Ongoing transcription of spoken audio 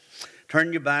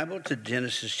Turn your Bible to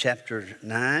Genesis chapter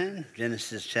 9.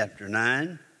 Genesis chapter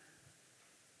 9.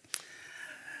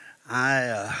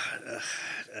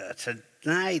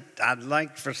 Tonight, I'd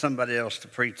like for somebody else to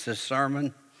preach this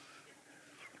sermon.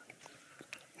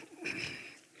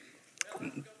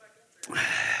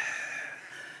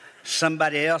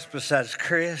 Somebody else besides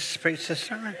Chris preach this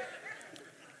sermon.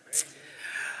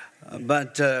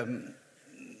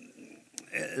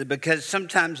 Because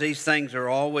sometimes these things are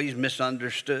always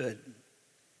misunderstood.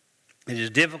 It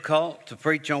is difficult to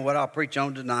preach on what I'll preach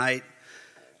on tonight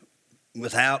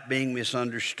without being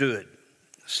misunderstood.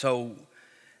 So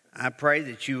I pray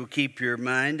that you will keep your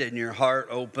mind and your heart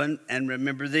open and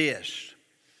remember this.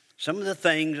 Some of the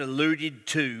things alluded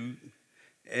to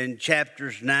in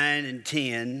chapters 9 and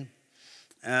 10,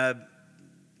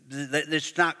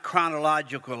 it's not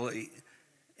chronologically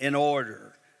in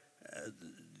order.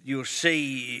 You'll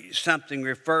see something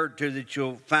referred to that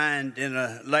you'll find in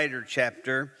a later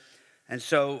chapter. And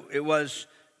so it was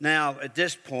now at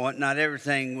this point, not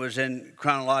everything was in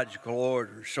chronological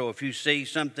order. So if you see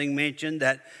something mentioned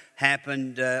that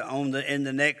happened in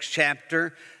the next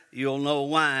chapter, you'll know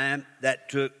why that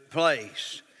took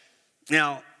place.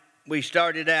 Now, we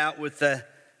started out with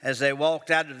as they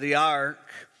walked out of the ark,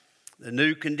 the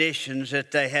new conditions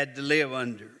that they had to live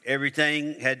under.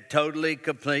 Everything had totally,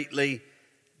 completely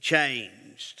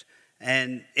changed.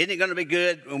 And isn't it going to be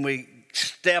good when we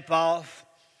step off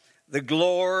the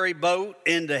glory boat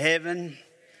into heaven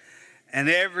and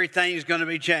everything's going to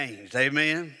be changed?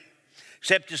 Amen.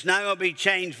 Except it's not going to be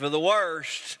changed for the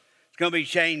worst. It's going to be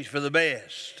changed for the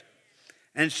best.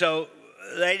 And so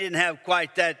they didn't have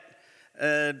quite that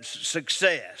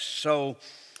success. So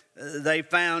they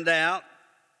found out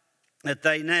that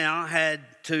they now had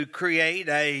to create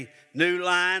a new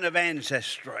line of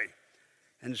ancestry.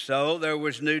 And so there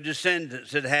was new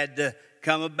descendants that had to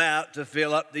come about to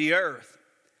fill up the earth.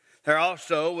 There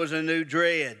also was a new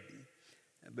dread.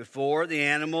 Before, the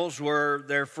animals were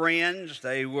their friends.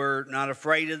 They were not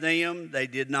afraid of them. They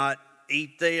did not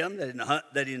eat them. They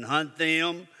didn't hunt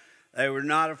them. They were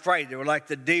not afraid. They were like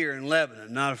the deer in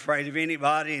Lebanon, not afraid of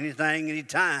anybody, anything,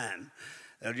 anytime.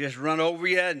 They'll just run over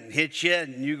you and hit you,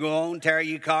 and you go on, tear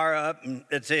your car up, and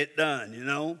that's it, done, you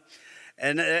know.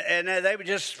 And they were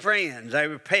just friends. They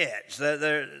were pets.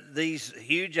 They're these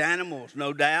huge animals,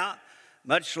 no doubt,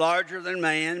 much larger than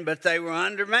man, but they were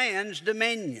under man's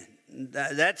dominion.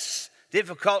 That's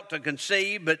difficult to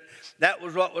conceive, but that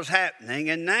was what was happening.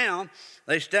 And now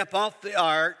they step off the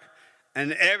ark,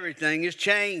 and everything is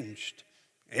changed.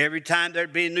 Every time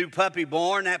there'd be a new puppy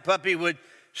born, that puppy would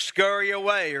scurry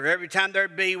away. Or every time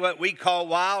there'd be what we call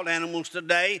wild animals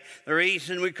today, the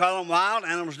reason we call them wild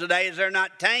animals today is they're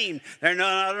not tamed. They're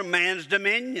not under man's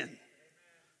dominion.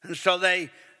 And so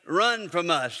they run from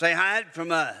us. They hide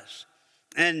from us.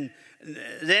 And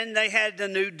then they had the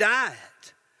new diet.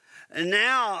 And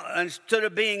now, instead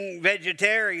of being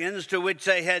vegetarians, to which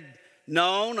they had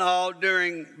known all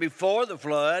before the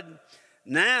flood,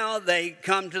 now they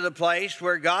come to the place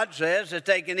where God says that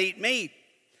they can eat meat.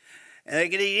 And they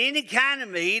could eat any kind of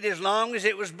meat as long as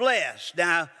it was blessed.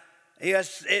 Now,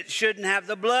 yes, it shouldn't have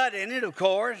the blood in it, of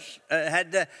course. It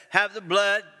had to have the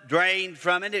blood drained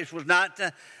from it. It was not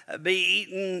to be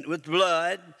eaten with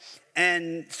blood.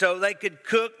 And so they could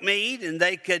cook meat, and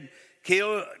they could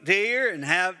kill deer and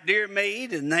have deer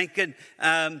meat. And they could,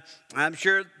 I'm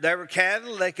sure there were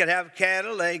cattle. They could have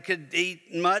cattle. They could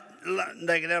eat mutton.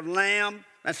 They could have lamb.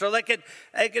 And so they could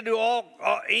do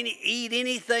eat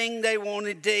anything they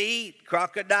wanted to eat,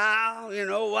 crocodile,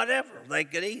 whatever. They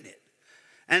could eat it.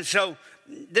 And so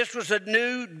this was a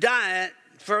new diet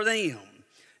for them.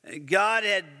 God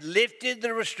had lifted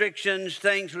the restrictions.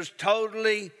 Things was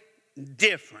totally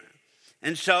different.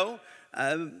 And so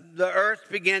the earth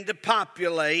began to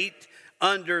populate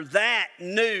under that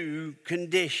new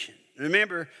condition.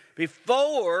 Remember,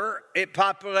 before it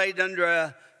populated under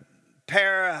a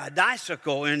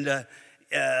paradisical in the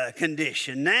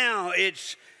condition. Now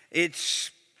it's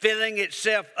filling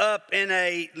itself up in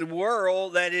a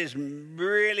world that has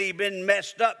really been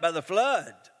messed up by the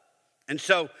flood. And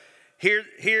so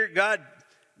here God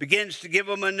begins to give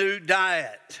them a new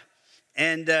diet.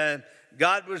 And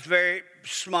God was very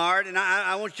smart. And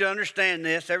I want you to understand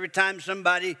this. Every time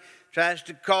somebody tries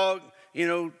to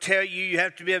tell you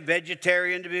have to be a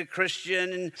vegetarian to be a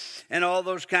Christian and all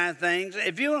those kind of things.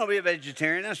 If you want to be a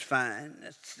vegetarian, that's fine.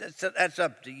 That's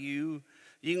up to you.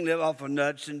 You can live off of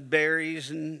nuts and berries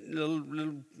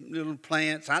and little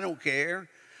plants. I don't care.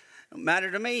 It don't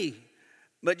matter to me.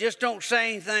 But just don't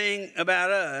say anything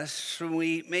about us when we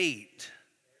eat meat.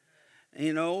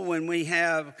 When we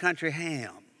have country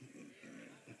ham.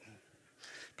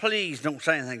 Please don't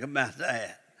say anything about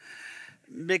that.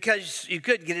 Because you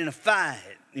could get in a fight.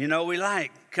 You know, we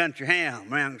like country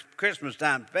ham around Christmas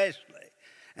time especially.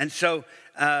 And so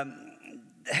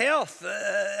health,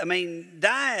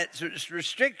 diet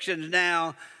restrictions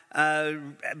now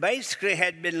basically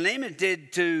had been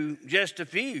limited to just a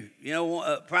few. You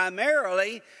know,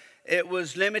 primarily it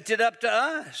was limited up to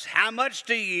us. How much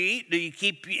do you eat? Do you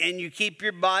keep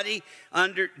your body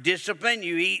under discipline?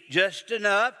 You eat just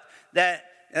enough that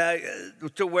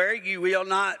to where you will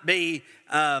not be,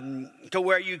 to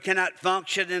where you cannot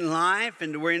function in life,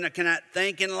 and to where you cannot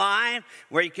think in life,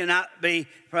 where you cannot be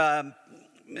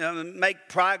make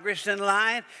progress in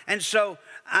life. And so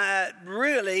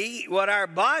really what our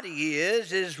body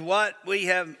is what we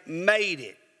have made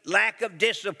it. Lack of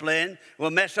discipline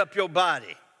will mess up your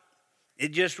body.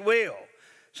 It just will.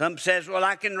 Some says, well,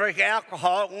 I can drink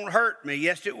alcohol, it won't hurt me.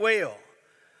 Yes, it will.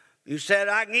 You said,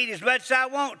 I can eat as much as I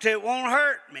want to, it won't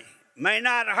hurt me. May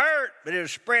not hurt, but it'll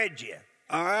spread you,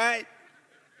 all right?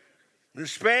 It'll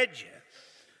spread you.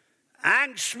 I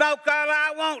can smoke all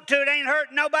I want to, it ain't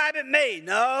hurting nobody but me.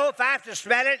 No, if I have to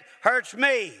smell it, hurts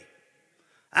me.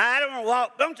 I don't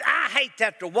want to walk. I hate to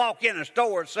have to walk in a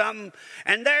store or something,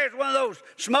 and there's one of those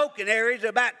smoking areas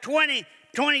about 20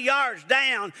 yards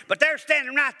down, but they're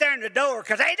standing right there in the door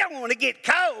because they don't want to get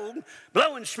cold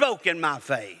blowing smoke in my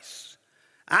face.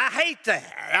 I hate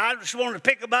that. I just want to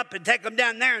pick them up and take them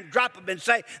down there and drop them and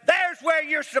say, there's where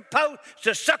you're supposed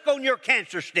to suck on your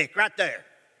cancer stick, right there.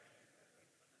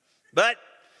 But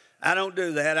I don't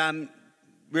do that. I'm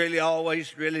really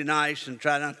always really nice and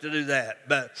try not to do that.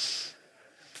 But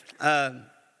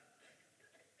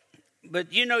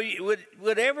you know,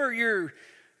 whatever your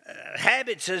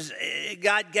habits is,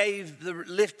 God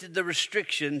lifted the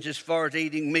restrictions as far as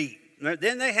eating meat.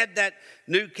 Then they had that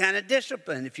new kind of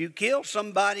discipline. If you kill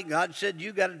somebody, God said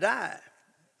you got to die.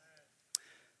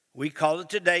 We call it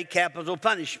today capital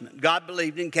punishment. God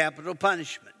believed in capital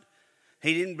punishment.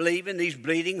 He didn't believe in these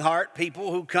bleeding heart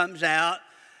people who comes out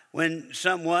when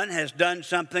someone has done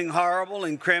something horrible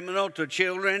and criminal to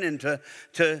children and to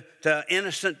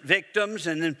innocent victims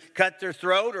and then cut their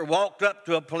throat or walked up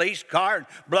to a police car and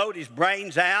blowed his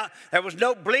brains out. There was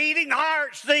no bleeding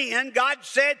hearts then. God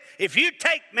said, if you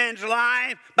take man's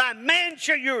life, by man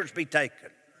shall yours be taken.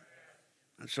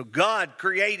 And so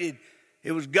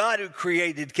it was God who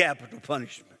created capital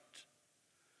punishment.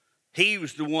 He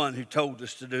was the one who told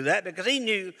us to do that because he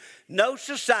knew no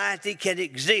society can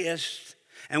exist.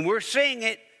 And we're seeing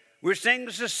it. We're seeing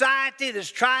the society that's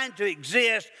trying to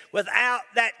exist without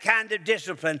that kind of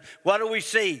discipline. What do we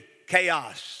see?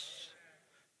 Chaos.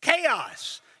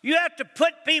 Chaos. You have to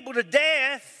put people to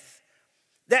death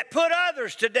that put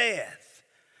others to death.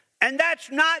 And that's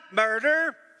not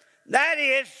murder. That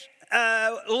is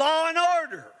law and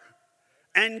order.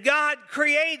 And God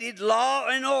created law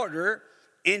and order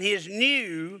in his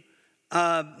new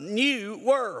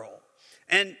world.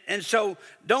 And so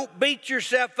don't beat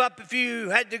yourself up if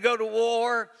you had to go to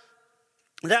war.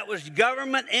 That was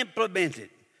government implemented.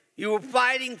 You were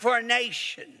fighting for a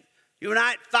nation. You were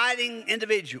not fighting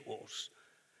individuals.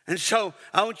 And so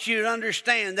I want you to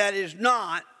understand that is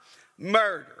not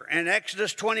murder. In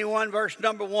Exodus 21, verse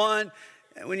number 1,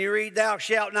 when you read thou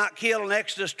shalt not kill in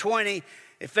Exodus 20,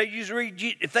 if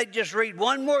they just read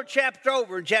one more chapter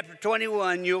over in chapter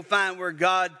 21, you'll find where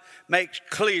God makes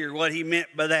clear what he meant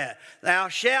by that. Thou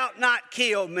shalt not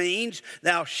kill means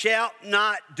thou shalt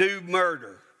not do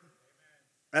murder.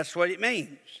 That's what it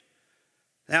means.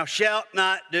 Thou shalt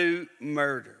not do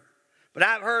murder. But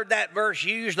I've heard that verse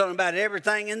used on about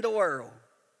everything in the world.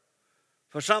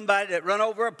 For somebody that run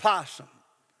over a possum.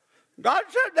 God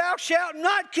said thou shalt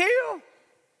not kill.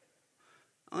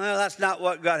 Well, that's not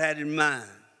what God had in mind.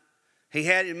 He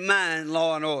had in mind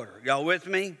law and order. Y'all with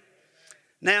me?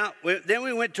 Now, then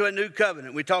we went to a new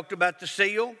covenant. We talked about the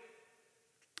seal.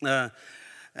 I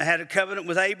had a covenant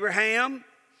with Abraham.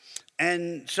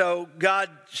 And so God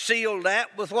sealed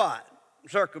that with what?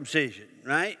 Circumcision,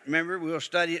 right? Remember, we'll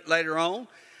study it later on.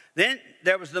 Then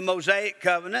there was the Mosaic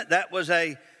covenant. That was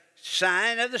a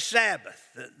sign of the Sabbath.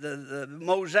 The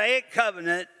Mosaic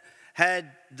covenant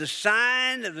had the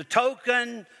sign of the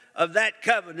token of that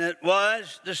covenant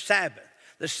was the Sabbath.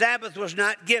 The Sabbath was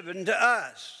not given to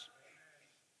us.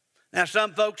 Now,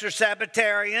 some folks are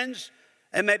Sabbatarians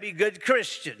and may be good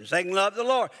Christians. They can love the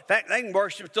Lord. In fact, they can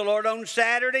worship the Lord on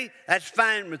Saturday. That's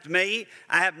fine with me.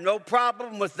 I have no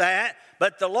problem with that.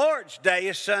 But the Lord's day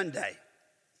is Sunday.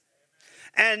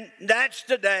 And that's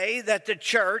the day that the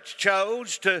church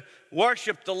chose to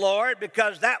worship the Lord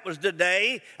because that was the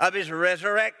day of his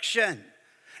resurrection.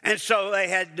 And so they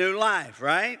had new life,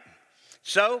 right?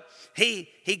 So he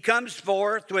comes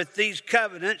forth with these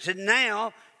covenants, and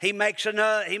now he makes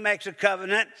a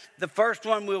covenant. The first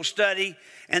one we'll study,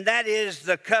 and that is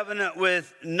the covenant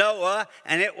with Noah,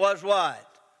 and it was what?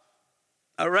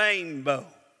 A rainbow.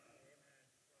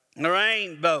 A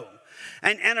rainbow.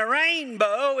 And a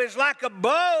rainbow is like a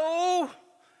bow,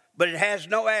 but it has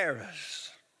no arrows.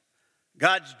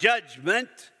 God's judgment,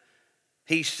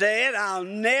 he said, I'll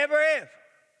never,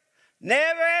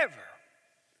 ever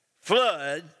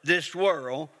flood this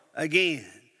world again.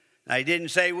 Now, he didn't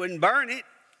say he wouldn't burn it,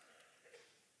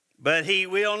 but he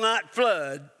will not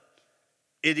flood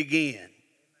it again.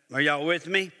 Are y'all with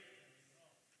me?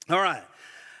 All right.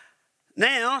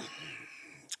 Now,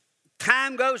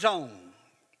 time goes on,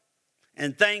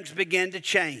 and things begin to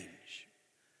change.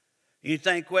 You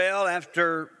think, well,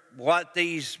 after what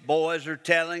these boys are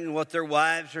telling, what their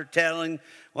wives are telling,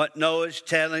 what Noah's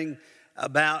telling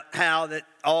about how that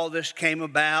all this came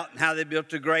about and how they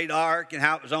built a great ark and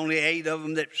how it was only 8 of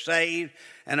them that were saved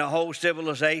and a whole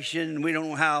civilization. We don't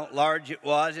know how large it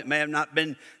was. It may have not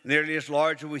been nearly as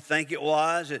large as we think it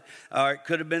was, or it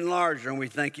could have been larger than we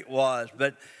think it was.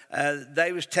 But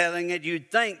they was telling it,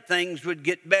 you'd think things would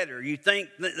get better. You think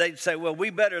they'd say, well, we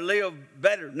better live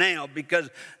better now because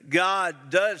God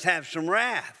does have some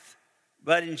wrath.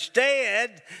 But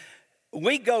instead,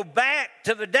 we go back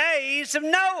to the days of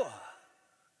Noah.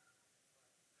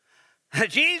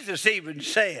 Jesus even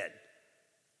said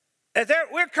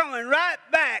that we're coming right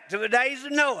back to the days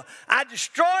of Noah. I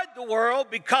destroyed the world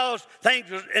because things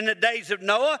were in the days of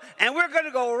Noah, and we're going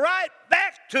to go right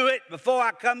back to it before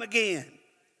I come again.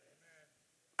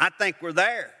 I think we're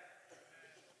there.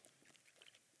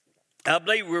 I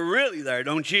believe we're really there,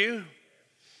 don't you?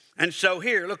 And so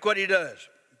here, look what he does.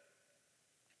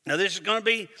 Now, this is going to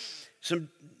be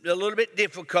a little bit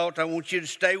difficult. I want you to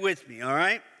stay with me, all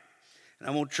right? And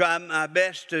I'm going to try my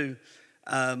best to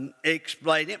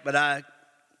explain it, but I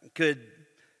could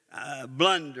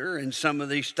blunder in some of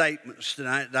these statements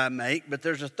tonight that I make. But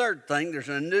there's a third thing. There's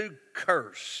a new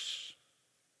curse.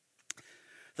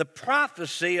 The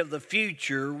prophecy of the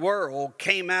future world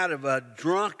came out of a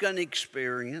drunken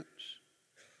experience,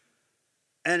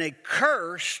 and a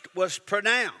curse was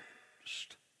pronounced.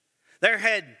 There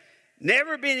had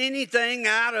never been anything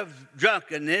out of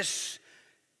drunkenness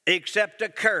except a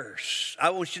curse.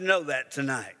 I want you to know that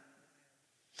tonight.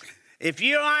 If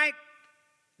you like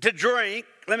to drink,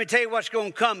 let me tell you what's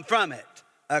going to come from it.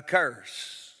 A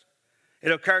curse.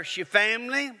 It'll curse your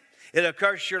family. It'll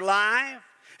curse your life.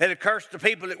 It'll curse the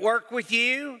people that work with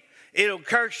you. It'll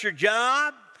curse your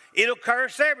job. It'll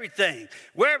curse everything.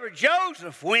 Wherever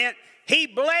Joseph went, he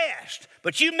blessed.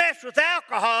 But you mess with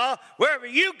alcohol, wherever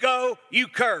you go, you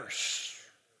curse.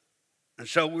 And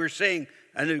so we're seeing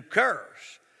a new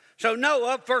curse. So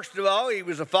Noah, first of all, he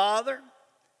was a father.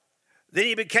 Then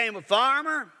he became a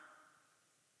farmer.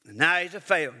 And now he's a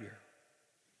failure.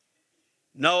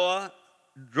 Noah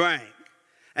drank.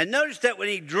 And notice that when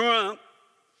he drank,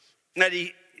 that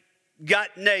he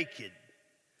got naked.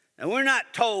 And we're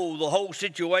not told the whole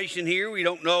situation here. We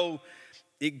don't know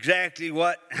exactly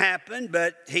what happened,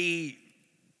 but he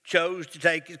chose to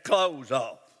take his clothes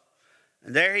off.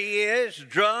 And there he is,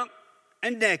 drunk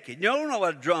and naked. You don't know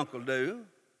what a drunk will do.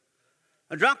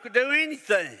 A drunk will do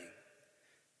anything.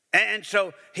 And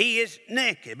so he is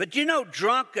naked. But you know,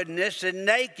 drunkenness and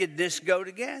nakedness go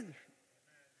together.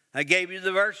 I gave you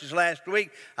the verses last week.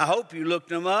 I hope you looked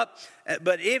them up.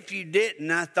 But if you didn't,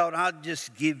 I thought I'd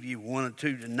just give you one or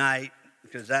two tonight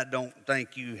because I don't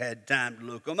think you had time to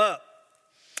look them up.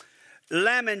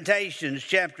 Lamentations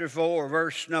chapter 4,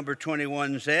 verse number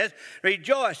 21 says,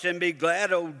 Rejoice and be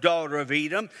glad, O daughter of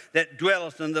Edom, that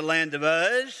dwelleth in the land of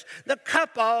Uz. The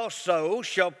cup also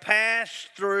shall pass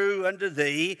through unto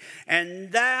thee,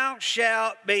 and thou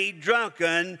shalt be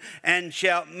drunken, and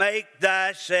shalt make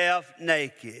thyself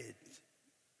naked.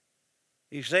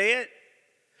 You see it?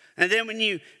 And then when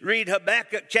you read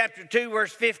Habakkuk chapter 2,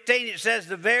 verse 15, it says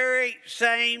the very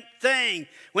same thing.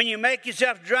 When you make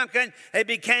yourself drunken, they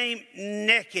became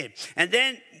naked. And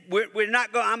then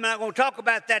I'm not going to talk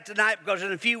about that tonight because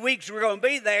in a few weeks we're going to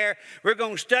be there. We're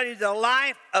going to study the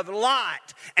life of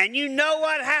Lot. And you know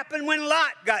what happened when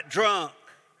Lot got drunk?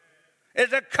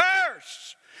 It's a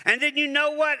curse. And then you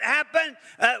know what happened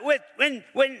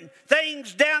when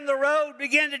things down the road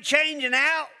began to change, and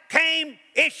out came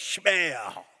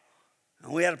Ishmael.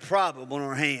 And we had a problem on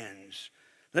our hands.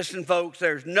 Listen, folks,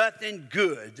 there's nothing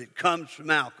good that comes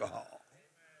from alcohol.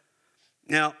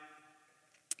 Now,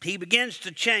 he begins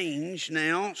to change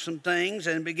now some things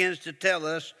and begins to tell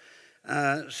us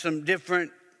some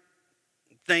different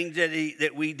things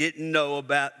that we didn't know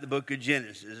about the book of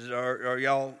Genesis. Are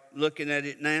y'all looking at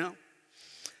it now?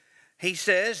 he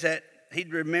says that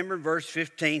he'd remember, verse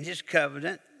 15, his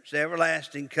covenant, his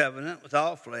everlasting covenant with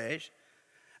all flesh.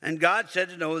 And God said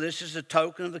to Noah, this is a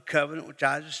token of the covenant which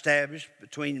I have established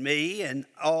between me and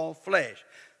all flesh.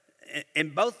 In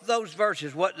both of those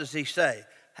verses, what does he say?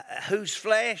 Whose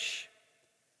flesh?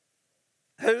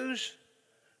 Whose?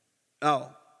 Oh.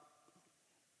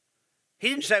 He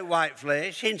didn't say white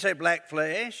flesh. He didn't say black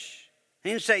flesh. He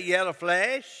didn't say yellow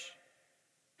flesh.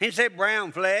 He didn't say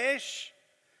brown flesh.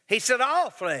 He said all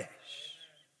flesh.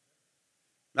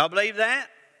 Y'all believe that?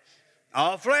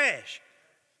 All flesh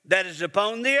that is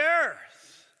upon the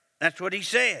earth. That's what he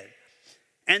said.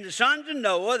 And the sons of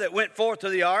Noah that went forth to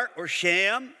the ark were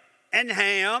Shem and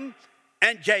Ham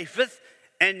and Japheth.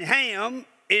 And Ham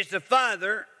is the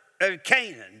father of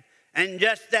Canaan. And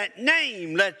just that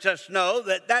name lets us know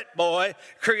that that boy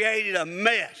created a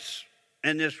mess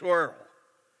in this world.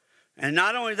 And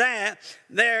not only that,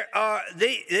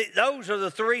 those are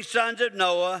the three sons of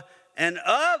Noah, and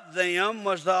of them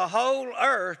was the whole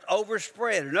earth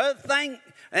overspread. Another thing,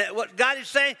 what God is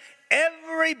saying,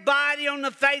 everybody on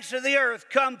the face of the earth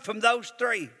come from those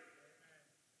three.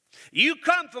 You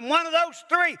come from one of those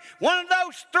three. One of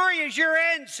those three is your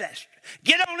ancestor.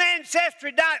 Get on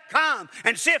Ancestry.com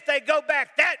and see if they go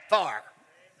back that far.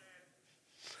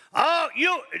 All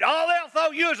else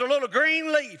owe you is a little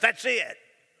green leaf. That's it.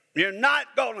 You're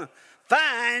not going to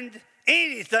find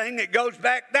anything that goes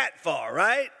back that far,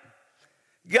 right?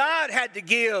 God had to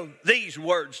give these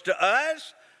words to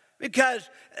us because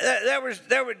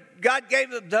God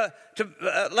gave them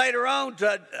later on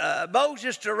to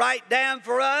Moses to write down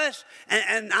for us,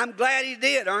 and I'm glad he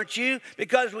did, aren't you?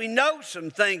 Because we know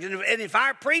some things, and if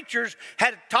our preachers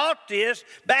had taught this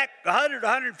back 100,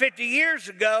 150 years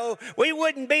ago, we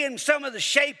wouldn't be in some of the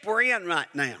shape we're in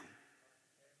right now.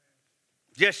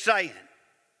 Just saying.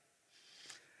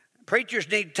 Preachers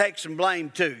need to take some blame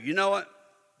too. You know what?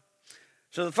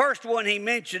 So the first one he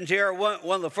mentions here, one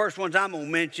of the first ones I'm going to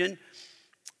mention,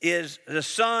 is the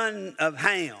son of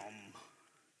Ham.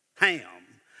 Ham.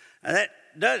 Now that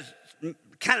does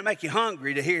kind of make you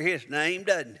hungry to hear his name,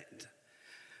 doesn't it?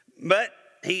 But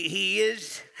he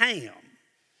is Ham.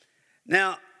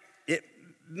 Now, it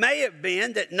may have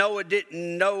been that Noah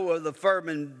didn't know of the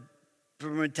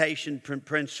fermentation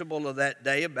principle of that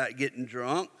day about getting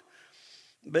drunk,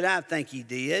 but I think he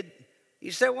did. You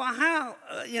say, well, how?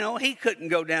 He couldn't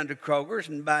go down to Kroger's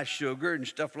and buy sugar and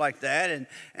stuff like that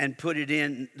and put it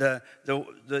in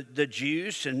the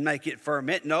juice and make it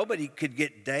ferment. Nobody could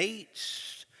get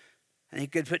dates. And he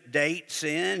could put dates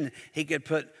in. He could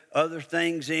put other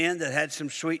things in that had some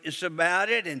sweetness about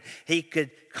it. And he could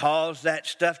cause that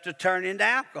stuff to turn into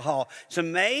alcohol. It's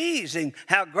amazing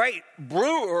how great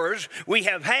brewers we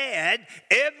have had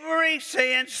ever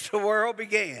since the world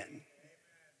began.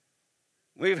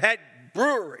 We've had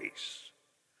breweries.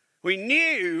 We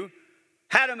knew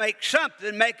how to make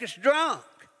something make us drunk.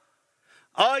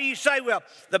 Oh, you say, well,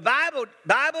 the Bible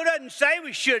doesn't say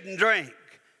we shouldn't drink.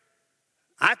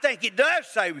 I think it does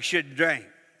say we shouldn't drink.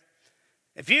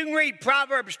 If you can read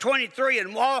Proverbs 23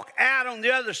 and walk out on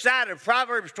the other side of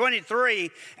Proverbs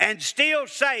 23 and still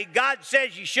say God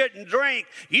says you shouldn't drink,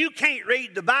 you can't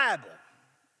read the Bible.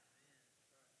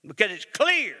 Because it's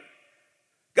clear.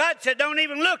 God said don't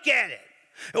even look at it.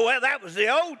 Well, that was the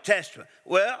Old Testament.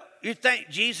 Well, you think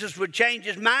Jesus would change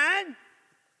his mind?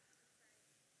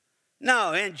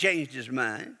 No, he hadn't changed his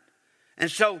mind. And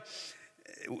so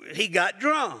he got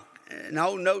drunk.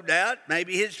 No doubt,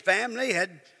 maybe his family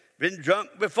had been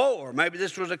drunk before. Maybe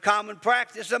this was a common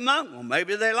practice among them.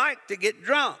 Maybe they like to get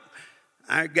drunk.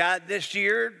 Our God this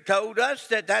year told us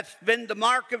that that's been the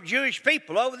mark of Jewish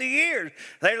people over the years.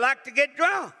 They like to get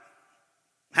drunk,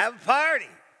 have a party.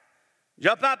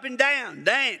 Jump up and down,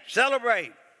 dance,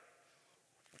 celebrate.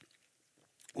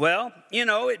 Well,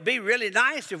 it'd be really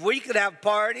nice if we could have a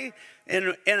party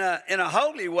in a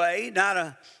holy way,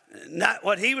 not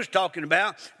what he was talking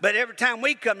about. But every time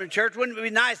we come to church, wouldn't it be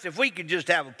nice if we could just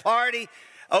have a party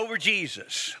over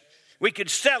Jesus? We could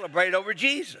celebrate over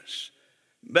Jesus.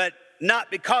 But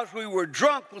not because we were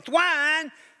drunk with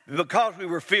wine, but because we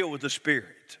were filled with the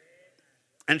Spirit.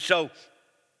 And so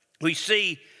we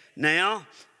see now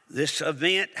this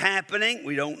event happening.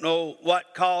 We don't know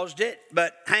what caused it,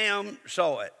 but Ham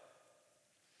saw it.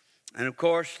 And of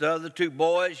course, the other two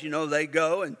boys, they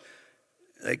go and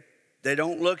they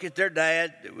don't look at their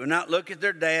dad. They will not look at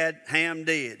their dad. Ham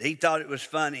did. He thought it was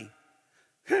funny.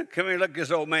 Come here, look at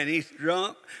this old man. He's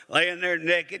drunk, laying there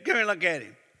naked. Come here, look at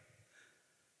him.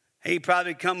 He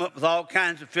probably come up with all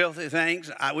kinds of filthy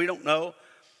things. We don't know.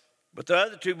 But the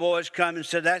other two boys come and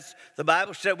said, the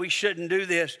Bible said we shouldn't do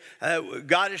this.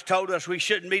 God has told us we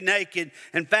shouldn't be naked.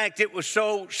 In fact, it was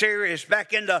so serious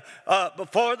back in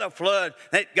before the flood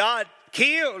that God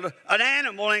killed an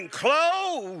animal and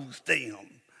clothed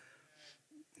them.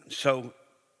 So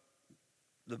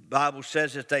the Bible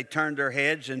says that they turned their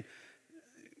heads and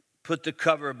put the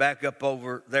cover back up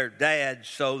over their dad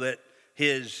so that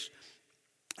his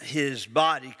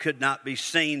body could not be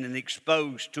seen and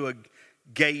exposed to a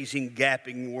gazing,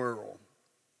 gaping world.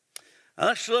 Now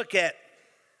let's look at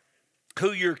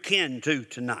who you're kin to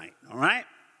tonight, all right?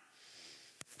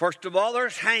 First of all,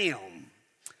 there's Ham.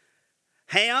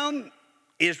 Ham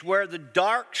is where the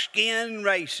dark-skinned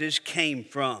races came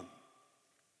from.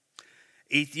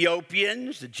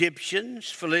 Ethiopians, Egyptians,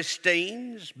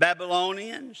 Philistines,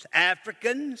 Babylonians,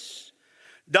 Africans,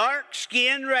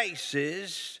 dark-skinned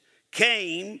races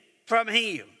came from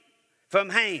Ham.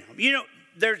 You know,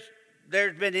 there's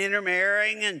been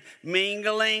intermarrying and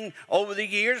mingling over the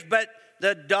years, but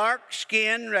the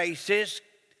dark-skinned races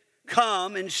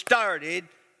come and started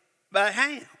by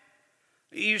Ham.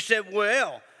 You said,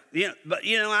 well,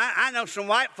 I know some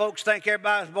white folks think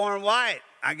everybody was born white.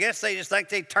 I guess they just think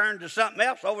they turned to something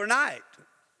else overnight.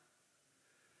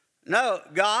 No,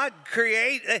 God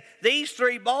created, these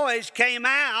three boys came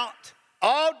out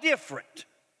all different.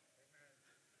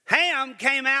 Ham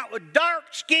came out with dark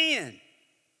skin.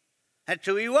 That's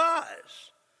who he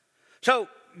was. So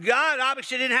God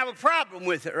obviously didn't have a problem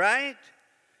with it, right?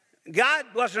 God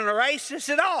wasn't a racist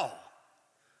at all.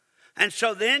 And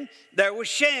so then there was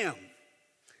Shem.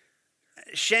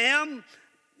 Shem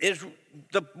is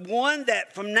the one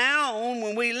that from now on,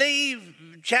 when we leave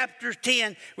chapter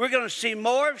 10, we're going to see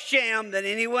more of Shem than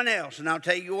anyone else. And I'll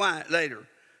tell you why later.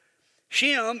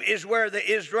 Shem is where the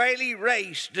Israeli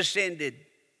race descended.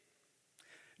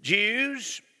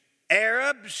 Jews,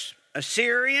 Arabs,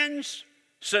 Assyrians,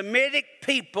 Semitic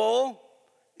people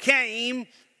came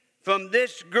from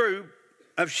this group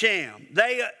of Shem.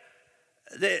 The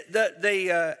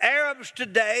Arabs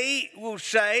today will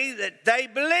say that they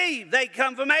believe they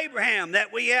come from Abraham,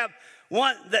 that we have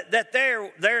one, that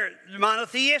they're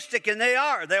monotheistic, and they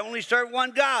are. They only serve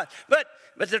one God. But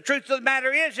the truth of the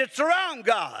matter is, it's the wrong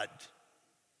God.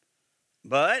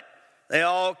 But they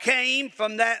all came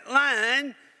from that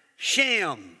line,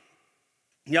 Shem.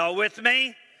 Y'all with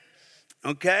me?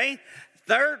 Okay.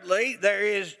 Thirdly, there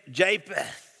is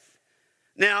Japheth.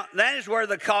 Now, that is where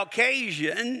the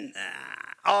Caucasian,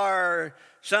 or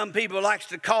some people like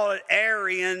to call it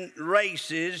Aryan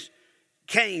races,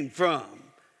 came from.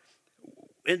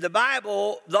 In the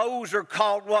Bible, those are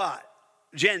called what?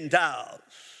 Gentiles.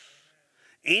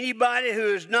 Anybody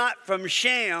who is not from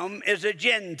Shem is a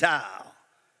Gentile.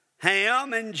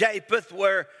 Ham and Japheth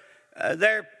were,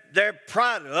 their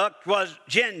product was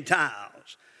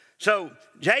Gentiles. So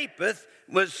Japheth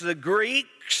was the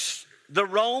Greeks, the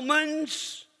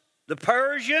Romans, the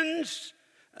Persians,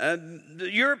 the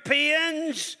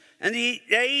Europeans, and the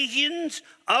Asians.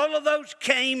 All of those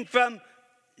came from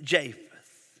Japheth.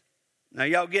 Now,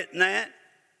 y'all getting that?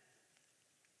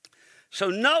 So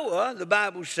Noah, the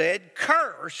Bible said,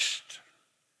 cursed.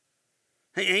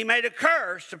 He made a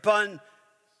curse upon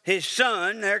his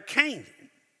son, their Canaan.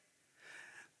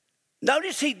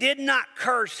 Notice he did not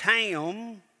curse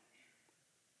Ham.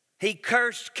 He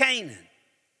cursed Canaan.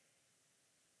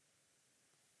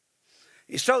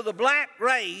 So the black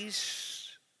race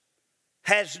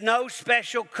has no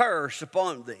special curse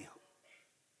upon them.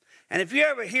 And if you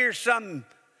ever hear some,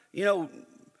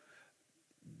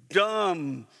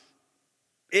 dumb,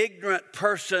 ignorant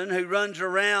person who runs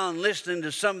around listening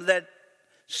to some of that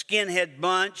skinhead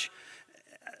bunch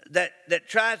that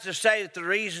tries to say that the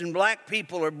reason black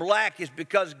people are black is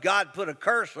because God put a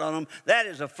curse on them, that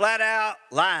is a flat-out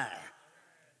lie.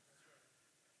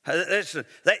 Listen,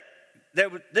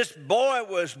 this boy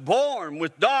was born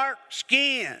with dark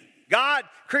skin. God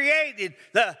created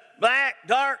the black,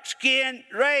 dark-skinned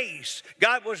race.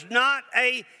 God was not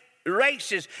a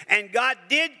racist. And God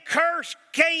did curse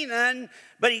Canaan,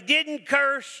 but he didn't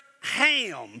curse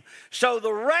Ham. So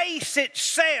the race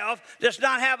itself does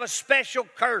not have a special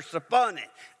curse upon it.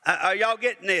 Are y'all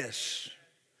getting this?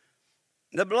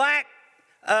 The black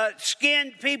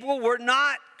skinned people were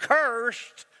not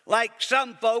cursed like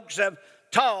some folks have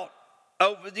taught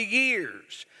over the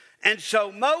years. And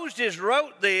so Moses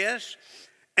wrote this,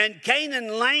 and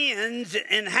Canaan land's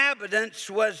inhabitants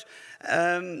was,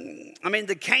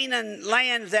 the Canaan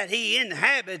lands that he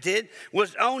inhabited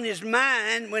was on his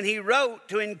mind when he wrote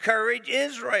to encourage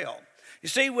Israel. You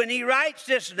see, when he writes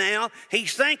this now,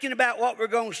 he's thinking about what we're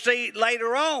going to see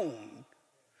later on.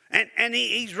 And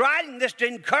he's writing this to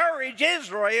encourage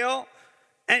Israel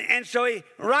And so he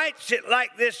writes it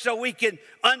like this so we can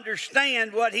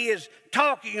understand what he is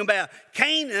talking about.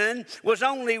 Canaan was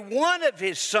only one of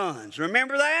his sons.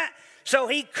 Remember that? So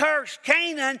he cursed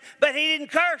Canaan, but he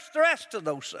didn't curse the rest of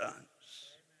those sons.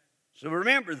 So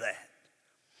remember that.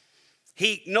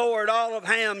 He ignored all of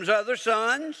Ham's other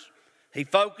sons. He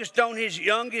focused on his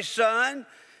youngest son,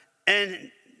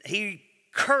 and he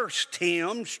cursed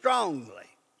him strongly.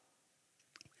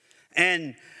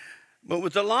 But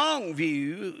with the long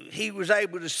view, he was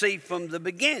able to see from the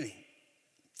beginning.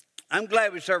 I'm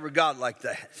glad we serve a God like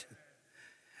that.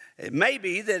 It may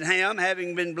be that Ham,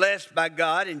 having been blessed by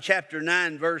God in chapter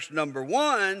 9, verse number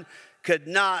 1, could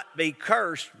not be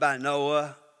cursed by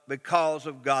Noah because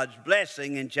of God's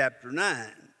blessing in chapter 9.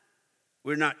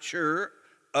 We're not sure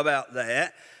about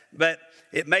that, but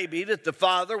it may be that the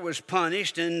father was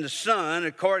punished and the son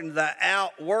according to the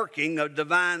outworking of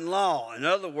divine law. In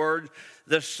other words,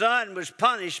 the son was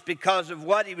punished because of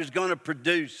what he was going to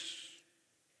produce,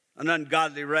 an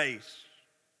ungodly race.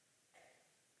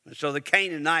 And so the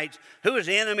Canaanites, who was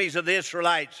the enemies of the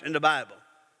Israelites in the Bible?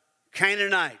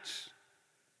 Canaanites.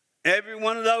 Every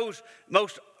one of those,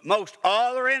 most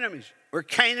all their enemies were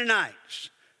Canaanites.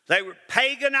 They were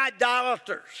pagan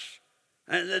idolaters.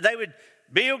 And they would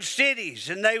build cities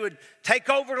and they would take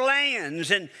over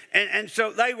lands. And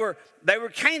so they were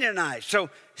Canaanites.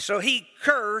 So he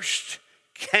cursed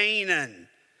Canaan.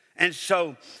 And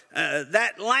so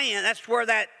that land, that's where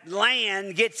that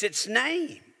land gets its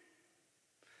name.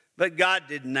 But God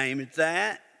didn't name it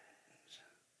that.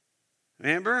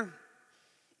 Remember?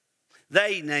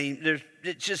 They named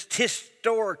it, just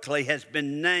historically has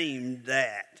been named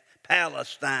that,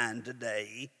 Palestine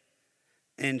today,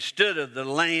 instead of the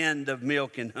land of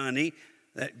milk and honey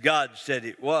that God said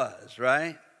it was,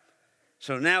 right?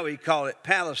 So now we call it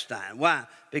Palestine. Why?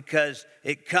 Because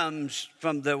it comes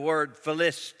from the word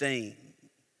Philistine.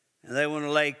 And they want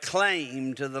to lay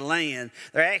claim to the land.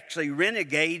 They're actually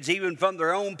renegades even from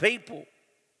their own people.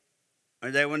 Or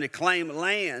they want to claim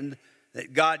land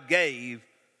that God gave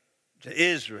to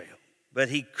Israel. But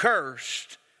he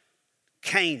cursed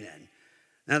Canaan.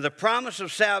 Now the promise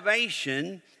of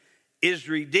salvation is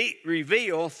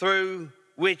revealed through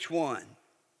which one?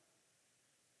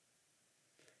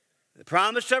 The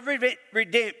promise of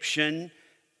redemption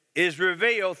is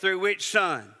revealed through which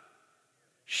son?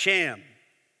 Shem.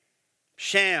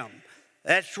 Shem.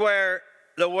 That's where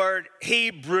the word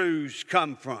Hebrews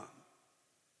come from.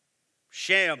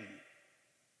 Shem.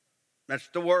 That's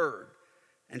the word.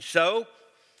 And so,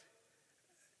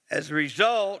 as a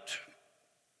result,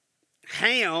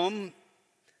 Ham,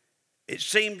 it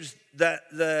seems that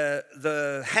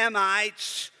the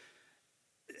Hamites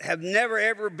have never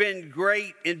ever been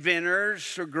great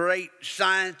inventors or great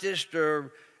scientists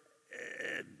or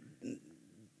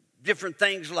different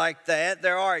things like that.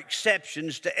 There are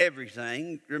exceptions to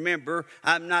everything. Remember,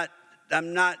 I'm not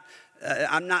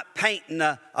painting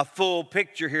a full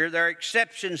picture here. There are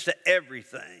exceptions to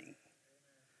everything.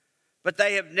 But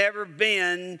they have never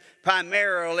been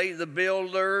primarily the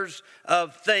builders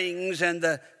of things and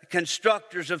the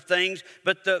constructors of things.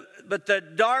 But the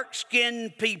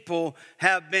dark-skinned people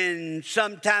have been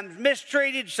sometimes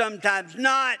mistreated, sometimes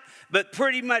not, but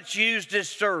pretty much used as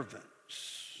servants.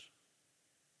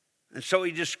 And so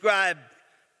he described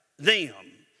them.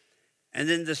 And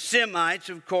then the Semites,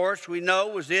 of course, we know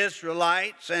was the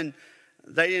Israelites, and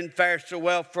they didn't fare so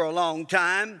well for a long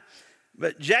time.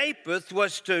 But Japheth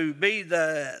was to be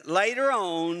later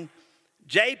on,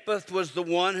 Japheth was the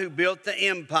one who built the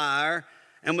empire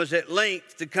and was at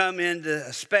length to come into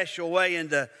a special way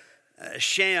into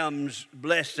Shem's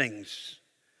blessings.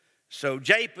 So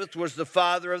Japheth was the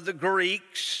father of the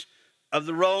Greeks, of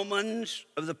the Romans,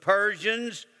 of the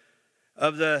Persians,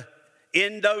 of the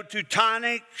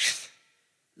Indo-Teutonics,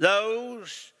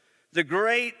 the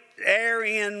great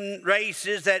Aryan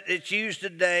races that it's used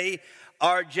today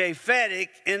are Japhetic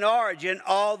in origin,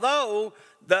 although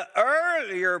the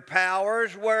earlier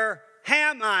powers were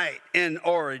Hamite in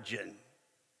origin.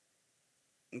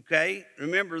 Okay,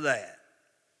 remember that.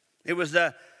 It was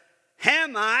the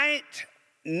Hamite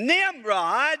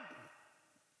Nimrod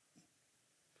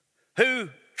who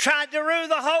tried to rule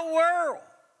the whole world.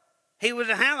 He was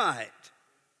a Hamite.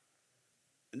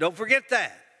 Don't forget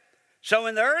that. So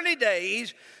in the early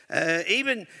days,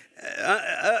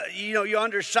 you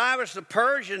under Cyrus the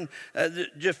Persian, the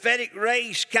Japhetic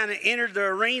race kind of entered the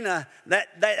arena.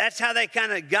 That's how they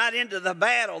kind of got into the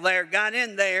battle there, got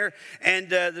in there. And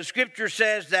the scripture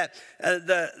says that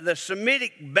the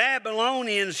Semitic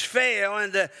Babylonians fell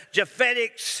and the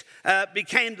Japhetics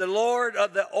became the Lord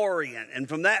of the Orient. And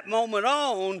from that moment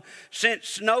on,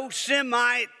 since no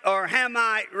Semite or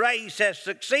Hamite race has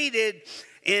succeeded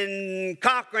in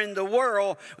conquering the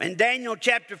world, in Daniel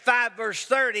chapter 5, verse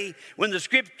 30, when the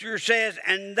scripture says,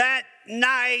 and that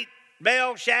night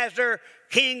Belshazzar,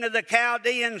 king of the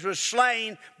Chaldeans, was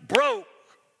slain, broke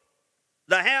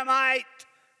the Hamite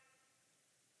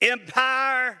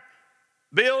empire,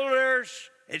 builders.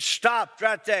 It stopped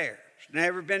right there. It's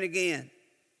never been again.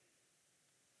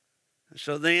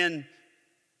 So then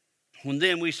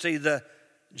we see the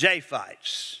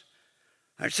Japhites.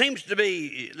 It seems to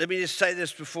be, let me just say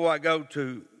this before I go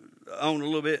on a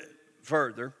little bit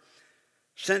further.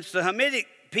 Since the Hamitic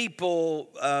people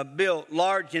built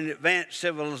large and advanced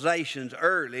civilizations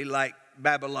early, like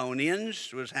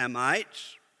Babylonians was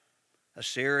Hamites,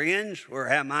 Assyrians were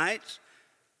Hamites,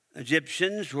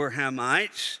 Egyptians were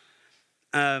Hamites.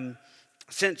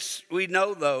 Since we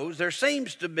know those, there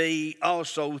seems to be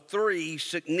also 3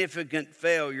 significant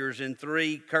failures and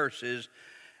 3 curses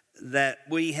that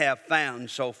we have found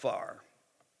so far.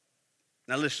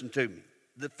 Now listen to me.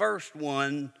 The first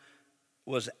one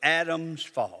was Adam's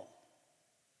fall.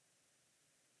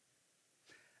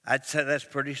 I'd say that's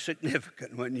pretty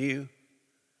significant when you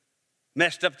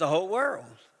messed up the whole world.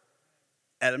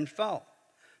 Adam's fall.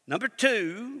 Number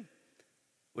 2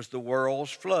 was the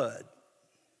world's flood.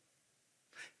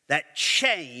 That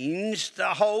changed the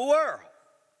whole world.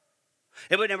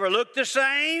 It would never look the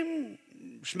same,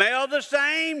 smell the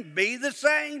same, be the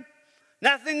same.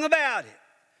 Nothing about it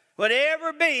would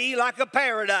ever be like a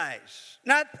paradise.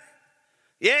 Nothing.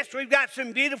 Yes, we've got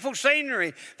some beautiful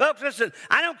scenery. Folks, listen,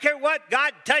 I don't care what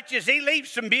God touches, He leaves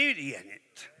some beauty in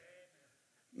it.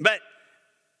 But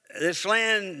this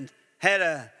land had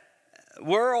a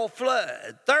world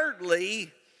flood.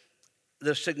 Thirdly,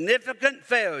 the significant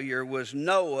failure was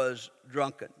Noah's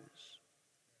drunkenness.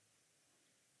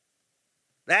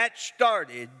 That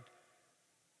started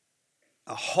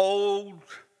a whole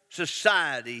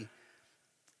society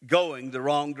going the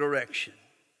wrong direction.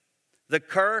 The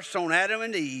curse on Adam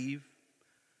and Eve,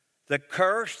 the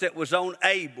curse that was on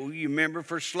Abel, you remember,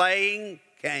 for slaying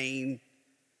Cain,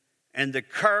 and the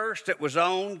curse that was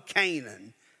on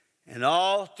Canaan. And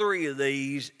all 3 of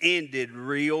these ended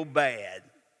real bad.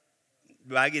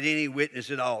 Do I get any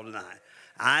witness at all tonight?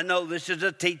 I know this is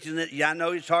a teaching that I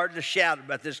know it's hard to shout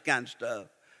about this kind of stuff.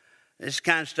 This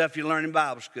kind of stuff you learn in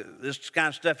Bible school. This kind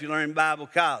of stuff you learn in Bible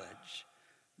college.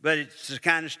 But it's the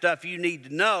kind of stuff you need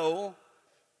to know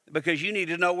because you need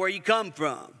to know where you come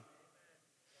from.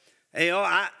 You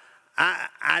know,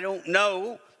 I don't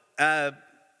know.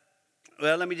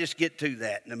 Well, let me just get to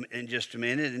that in just a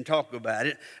minute and talk about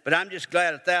it. But I'm just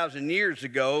glad 1,000 years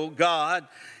ago, God,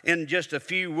 in just a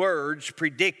few words,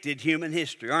 predicted human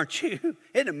history. Aren't you? Isn't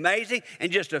it amazing?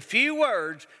 In just a few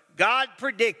words, God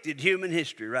predicted human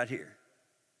history right here.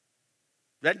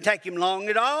 Doesn't take Him long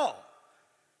at all.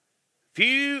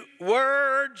 Few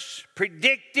words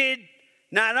predicted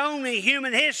not only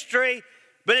human history,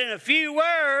 but in a few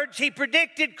words, He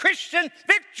predicted Christian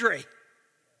victory.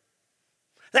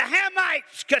 The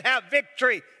Hamites could have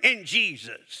victory in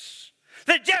Jesus.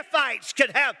 The Japhites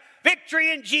could have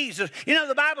victory in Jesus. You know,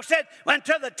 the Bible said,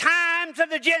 until the times of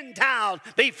the Gentiles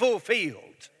be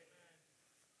fulfilled.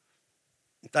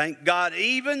 Thank God,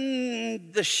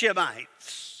 even the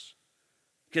Shemites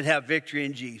could have victory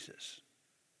in Jesus.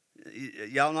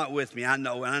 Y'all not with me, I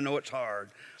know, and I know it's hard.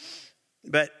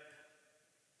 But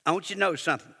I want you to know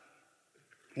something.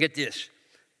 Get this.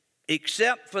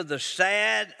 Except for the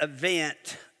sad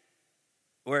event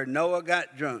where Noah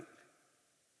got drunk,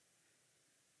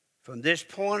 from this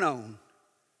point on,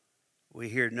 we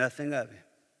hear nothing of him.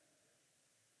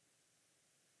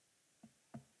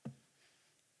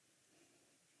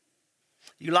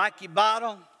 You like your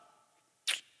bottle?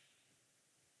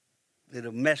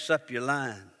 It'll mess up your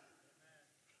line.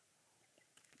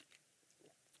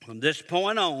 From this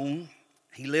point on,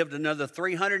 he lived another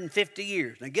 350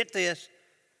 years. Now get this.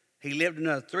 He lived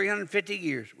another 350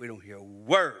 years. We don't hear a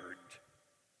word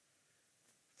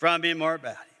from him or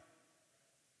about him.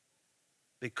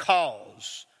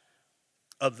 Because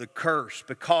of the curse,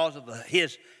 because of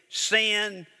his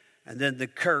sin, and then the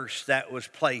curse that was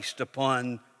placed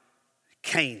upon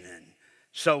Canaan.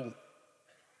 So,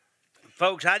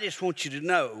 folks, I just want you to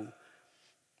know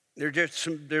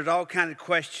there's all kinds of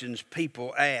questions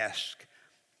people ask.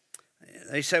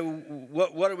 They say,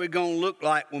 what are we going to look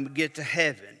like when we get to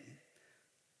heaven?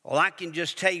 Well, I can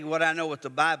just tell you what I know what the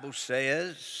Bible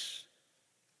says.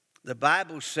 The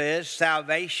Bible says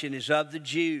salvation is of the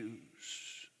Jews.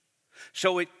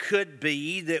 So it could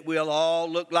be that we'll all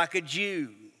look like a Jew.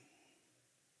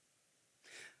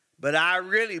 But I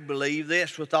really believe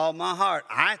this with all my heart.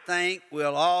 I think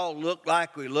we'll all look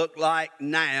like we look like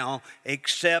now,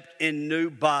 except in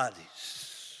new bodies.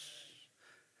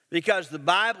 Because the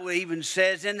Bible even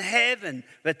says in heaven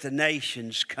that the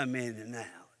nations come in and out.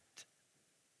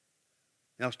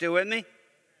 Y'all still with me?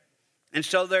 And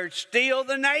so there's still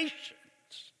the nations.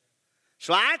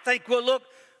 So I think we'll look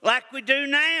like we do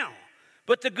now.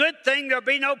 But the good thing, there'll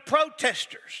be no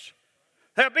protesters.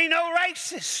 There'll be no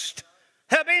racists.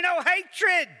 There'll be no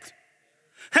hatred.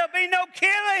 There'll be no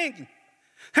killing.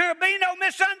 There'll be no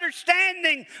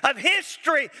misunderstanding of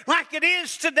history like it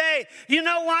is today. You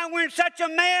know why we're in such a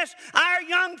mess? Our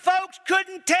young folks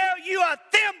couldn't tell you a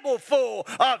thimbleful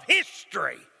of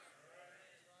history.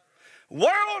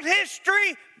 World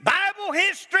history, Bible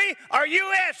history, or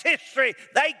U.S. history.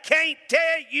 They can't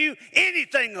tell you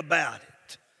anything about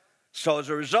it. So as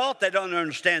a result, they don't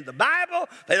understand the Bible,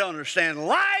 they don't understand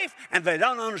life, and they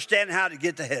don't understand how to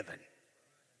get to heaven.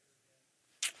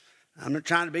 I'm not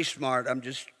trying to be smart. I'm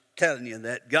just telling you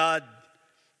that God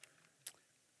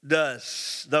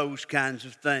does those kinds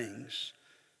of things.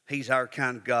 He's our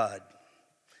kind of God.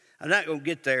 I'm not going to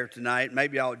get there tonight.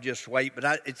 Maybe I'll just wait,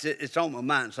 but it's on my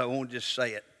mind, so I won't just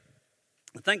say it.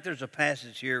 I think there's a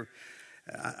passage here.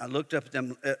 I looked up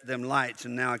at them lights,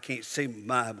 and now I can't see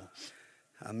my Bible.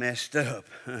 I messed up.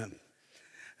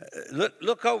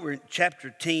 Look over in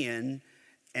chapter 10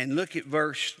 and look at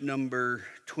verse number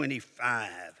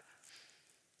 25.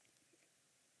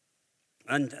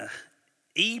 Unto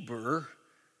Eber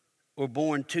were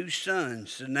born two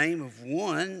sons. The name of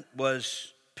one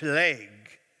was Peleg.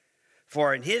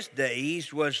 For in his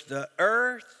days was the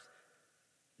earth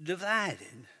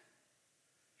divided,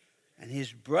 and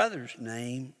his brother's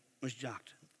name was Joktan.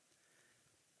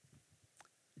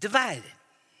 Divided.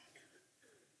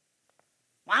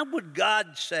 Why would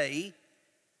God say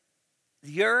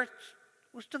the earth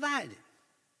was divided?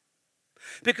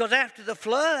 Because after the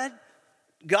flood,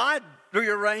 God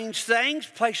rearranged things,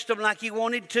 placed them like he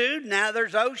wanted to. Now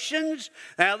there's oceans,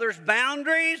 now there's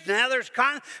boundaries, now there's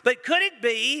but could it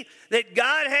be that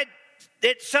God had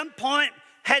at some point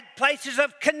had places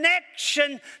of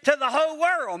connection to the whole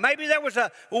world? Maybe there was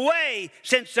a way,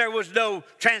 since there was no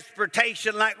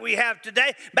transportation like we have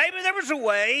today, maybe there was a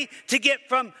way to get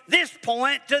from this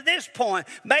point to this point.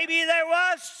 Maybe there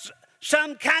was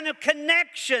some kind of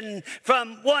connection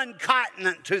from one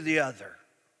continent to the other.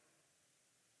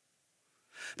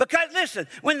 Because listen,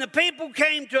 when the people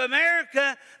came to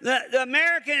America, the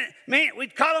American,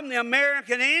 we'd call them the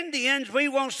American Indians. We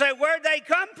won't say where'd they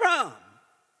come from.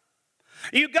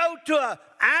 You go to an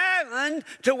island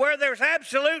to where there's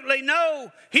absolutely no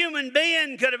human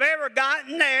being could have ever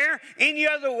gotten there any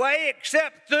other way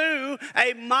except through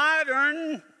a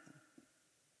modern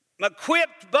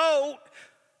equipped boat,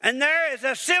 and there is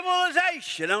a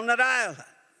civilization on that island.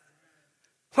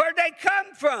 Where'd they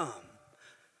come from?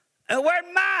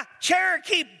 Where'd my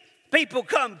Cherokee people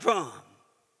come from?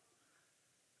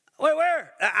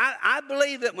 Where? I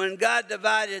believe that when God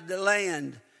divided the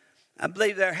land, I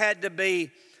believe there had to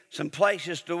be some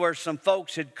places to where some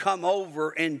folks had come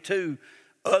over into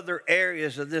other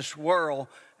areas of this world.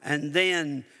 And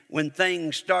then when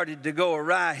things started to go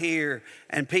awry here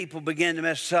and people began to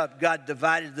mess up, God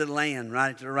divided the land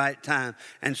right at the right time.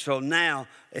 And so now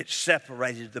it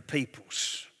separated the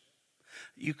peoples.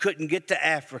 You couldn't get to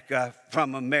Africa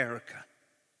from America.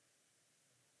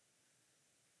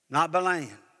 Not by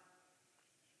land.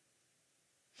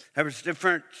 There was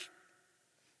different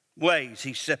ways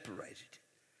he separated.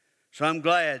 So I'm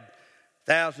glad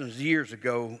thousands of years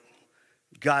ago,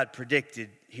 God predicted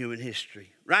human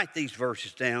history. Write these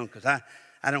verses down because I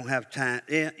don't have time.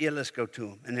 Yeah, let's go to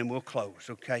them and then we'll close,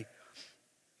 okay?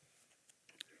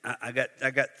 I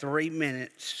got 3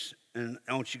 minutes. And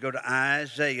I want you to go to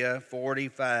Isaiah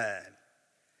 45.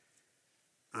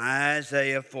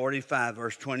 Isaiah 45,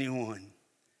 verse 21.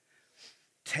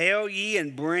 Tell ye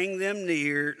and bring them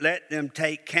near, let them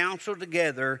take counsel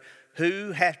together,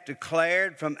 who hath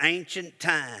declared from ancient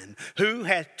time? Who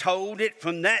hath told it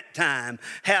from that time?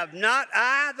 Have not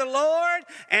I the Lord?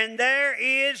 And there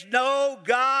is no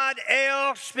God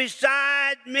else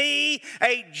beside me,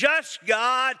 a just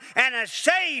God and a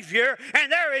Savior, and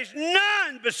there is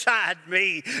none beside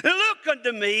me. Look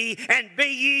unto me and be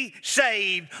ye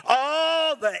saved,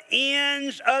 all the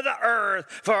ends of the earth,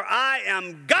 for I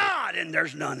am God and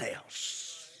there's none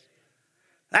else.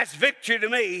 That's victory to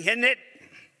me, isn't it?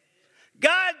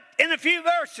 God, in a few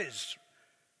verses,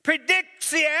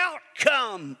 predicts the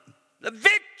outcome, the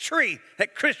victory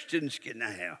that Christians can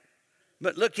have.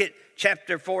 But look at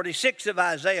chapter 46 of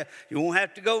Isaiah. You won't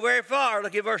have to go very far.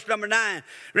 Look at verse number 9.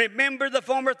 Remember the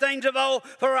former things of old,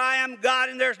 for I am God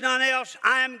and there's none else.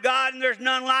 I am God and there's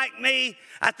none like me.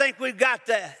 I think we've got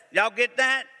that. Y'all get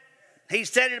that? He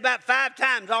said it about 5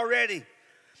 times already.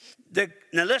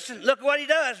 Now listen, look at what he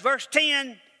does. Verse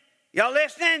 10. Y'all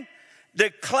listening?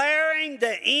 Declaring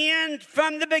the end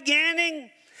from the beginning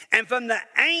and from the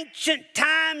ancient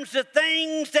times the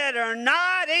things that are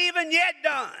not even yet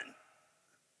done.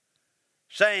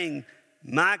 Saying,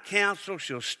 my counsel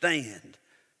shall stand,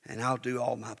 and I'll do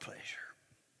all my pleasure.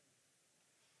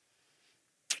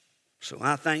 So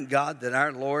I thank God that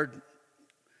our Lord,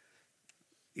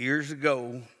 years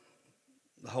ago,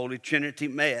 the Holy Trinity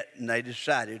met, and they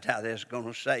decided how they was going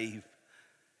to save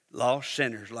lost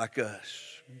sinners like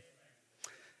us.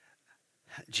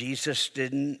 Jesus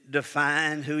didn't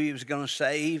define who he was going to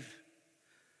save,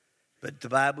 but the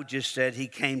Bible just said he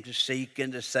came to seek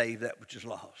and to save that which is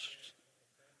lost.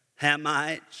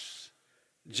 Hamites,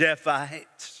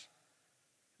 Japhethites,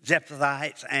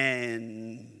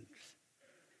 and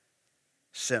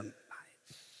Semites.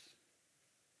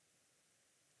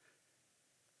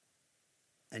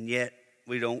 And yet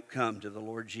we don't come to the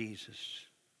Lord Jesus.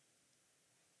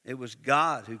 It was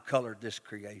God who colored this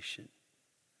creation.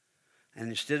 And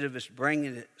instead of us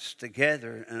bringing it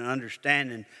together and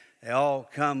understanding they all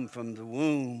come from the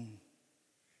womb,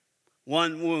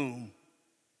 one womb,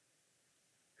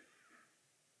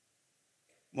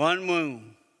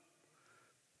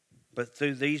 but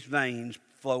through these veins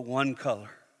flow one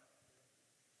color,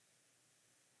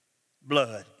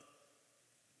 blood.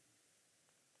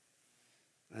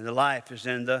 And the life is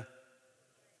in the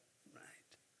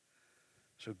right.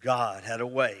 So God had a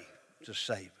way to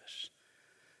save us.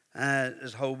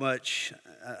 There's a whole much.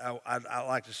 I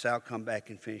like to say I'll come back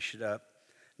and finish it up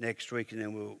next week, and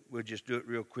then we'll just do it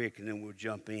real quick, and then we'll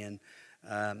jump in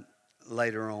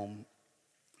later on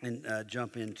and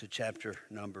jump into chapter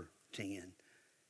number 10.